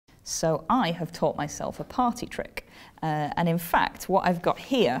So I have taught myself a party trick. And in fact, what I've got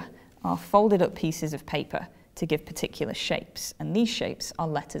here are folded up pieces of paper to give particular shapes. And these shapes are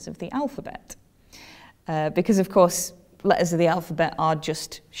letters of the alphabet. Because, of course, letters of the alphabet are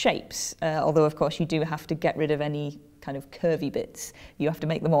just shapes. Although, of course, you do have to get rid of any kind of curvy bits. You have to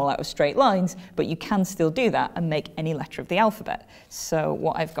make them all out of straight lines, but you can still do that and make any letter of the alphabet. So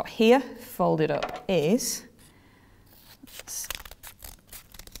what I've got here folded up is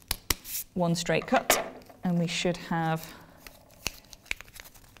one straight cut, and we should have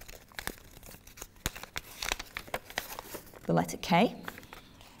the letter K.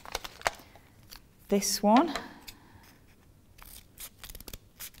 This one,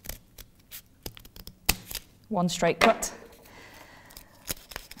 one straight cut,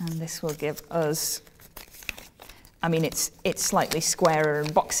 and this will give us, I mean, it's slightly squarer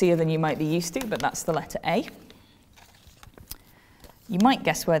and boxier than you might be used to, but that's the letter A. You might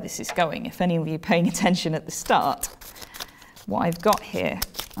guess where this is going if any of you are paying attention at the start. What I've got here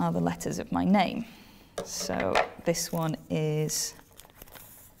are the letters of my name. So this one is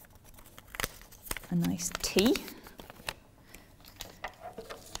a nice T.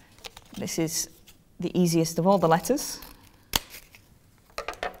 This is the easiest of all the letters.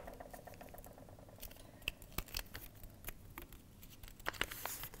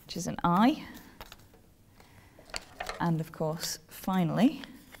 Which is an I. And of course, finally,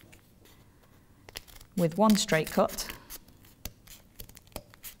 with one straight cut,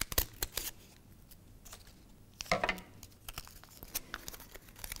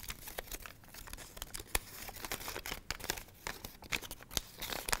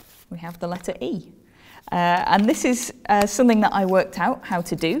 we have the letter E. And this is something that I worked out how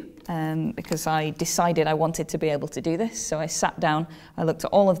to do because I decided I wanted to be able to do this. So I sat down, I looked at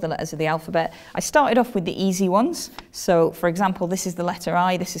all of the letters of the alphabet. I started off with the easy ones. So for example, this is the letter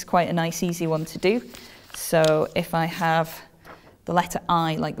I. This is quite a nice easy one to do. So if I have the letter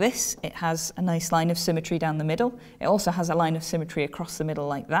I like this, it has a nice line of symmetry down the middle. It also has a line of symmetry across the middle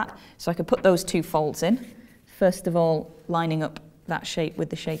like that. So I could put those two folds in. First of all, lining up that shape with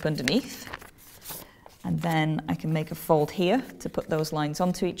the shape underneath. And then I can make a fold here to put those lines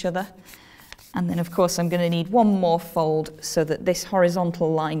onto each other. And then, of course, I'm going to need one more fold so that this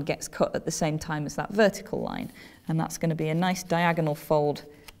horizontal line gets cut at the same time as that vertical line. And that's going to be a nice diagonal fold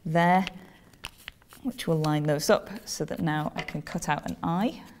there, which will line those up so that now I can cut out an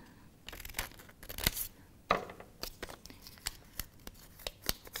I.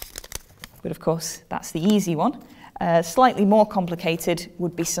 But, of course, that's the easy one. Slightly more complicated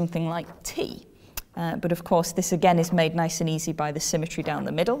would be something like T. But of course, this again is made nice and easy by the symmetry down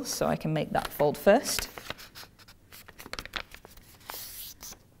the middle, so I can make that fold first.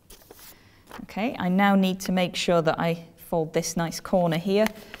 Okay, I now need to make sure that I fold this nice corner here,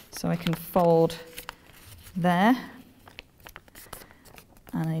 so I can fold there.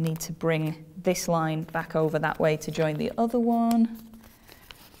 And I need to bring this line back over that way to join the other one.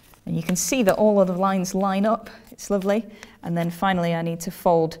 And you can see that all of the lines line up, it's lovely. And then finally I need to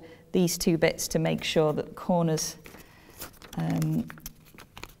fold these two bits to make sure that the corners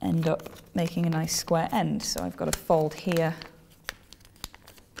end up making a nice square end. So I've got a fold here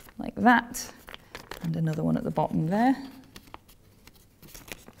like that, and another one at the bottom there.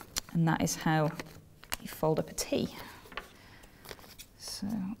 And that is how you fold up a T. So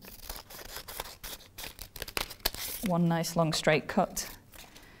one nice long straight cut.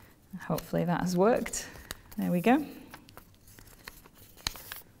 Hopefully that has worked. There we go.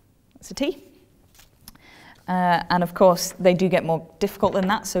 That's a T. And of course, they do get more difficult than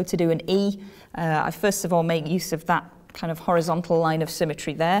that. So to do an E, I first of all make use of that kind of horizontal line of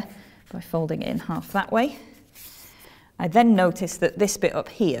symmetry there by folding it in half that way. I then notice that this bit up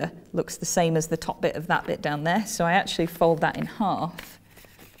here looks the same as the top bit of that bit down there. So I actually fold that in half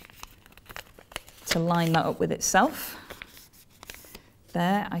to line that up with itself.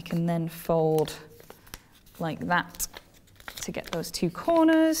 There, I can then fold like that to get those two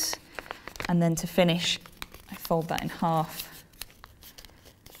corners. And then to finish, I fold that in half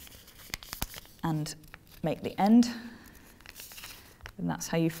and make the end. And that's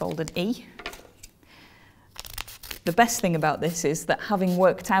how you fold an E. The best thing about this is that having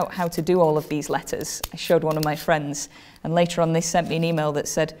worked out how to do all of these letters, I showed one of my friends, and later on they sent me an email that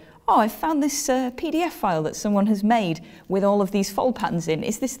said, "Oh, I found this PDF file that someone has made with all of these fold patterns in.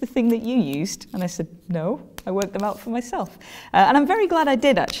 Is this the thing that you used?" And I said, "No, I worked them out for myself." And I'm very glad I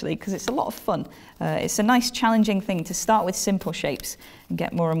did, actually, because it's a lot of fun. It's a nice, challenging thing to start with simple shapes and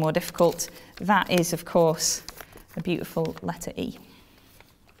get more and more difficult. That is, of course, a beautiful letter E.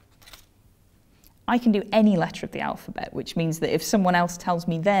 I can do any letter of the alphabet, which means that if someone else tells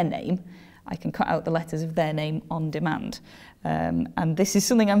me their name, I can cut out the letters of their name on demand. And this is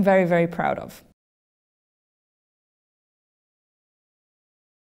something I'm very, very proud of.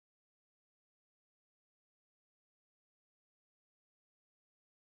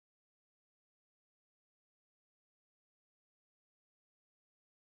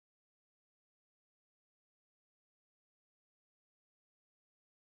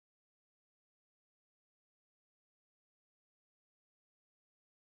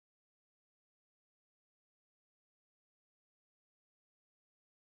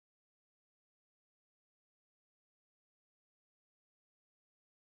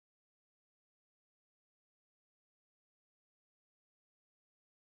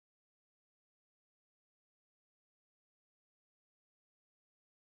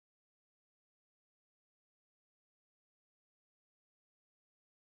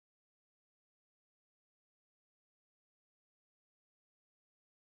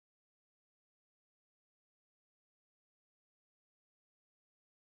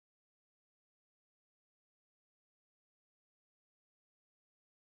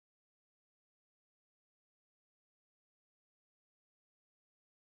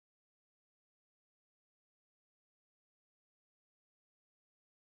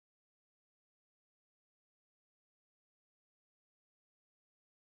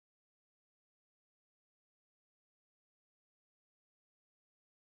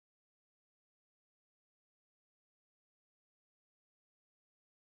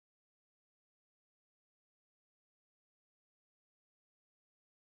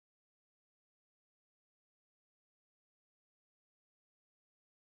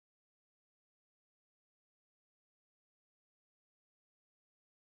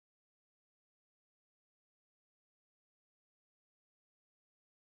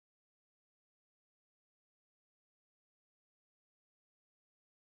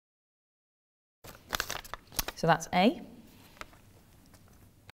 So that's A.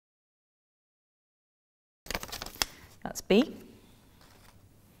 That's B.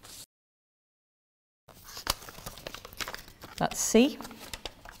 That's C.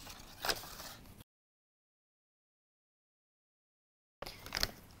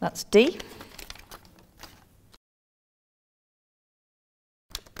 That's D.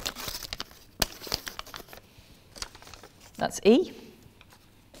 That's E.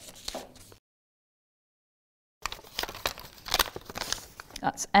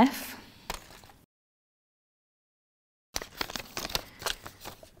 That's F.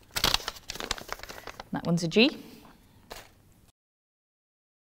 That one's a G.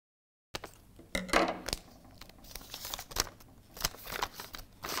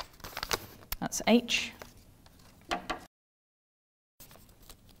 That's H.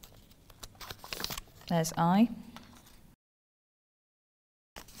 There's I.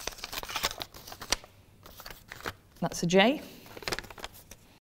 That's a J.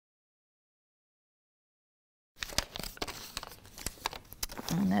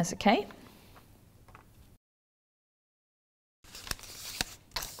 And there's a K.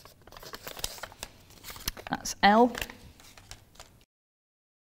 That's L.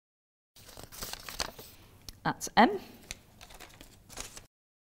 That's M.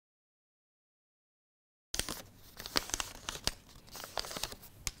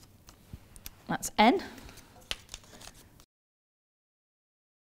 That's N.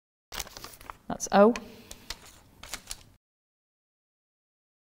 That's O.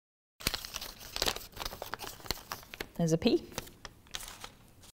 There's a P.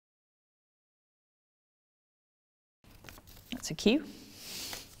 That's a Q.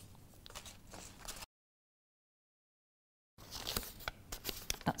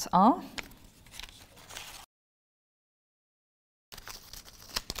 That's R.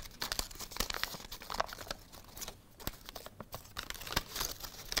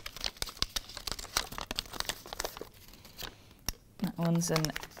 That one's an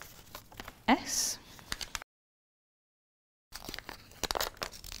S.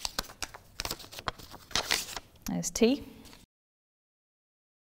 There's T.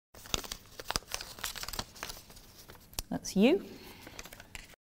 That's U.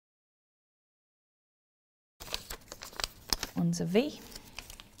 One's a V.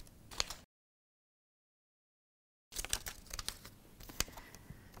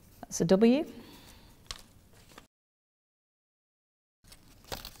 That's a W.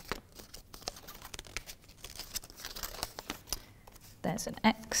 There's an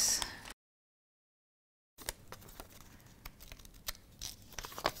X.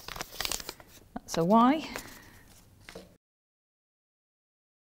 That's a Y.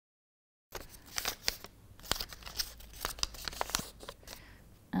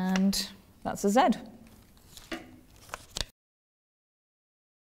 and that's a Z.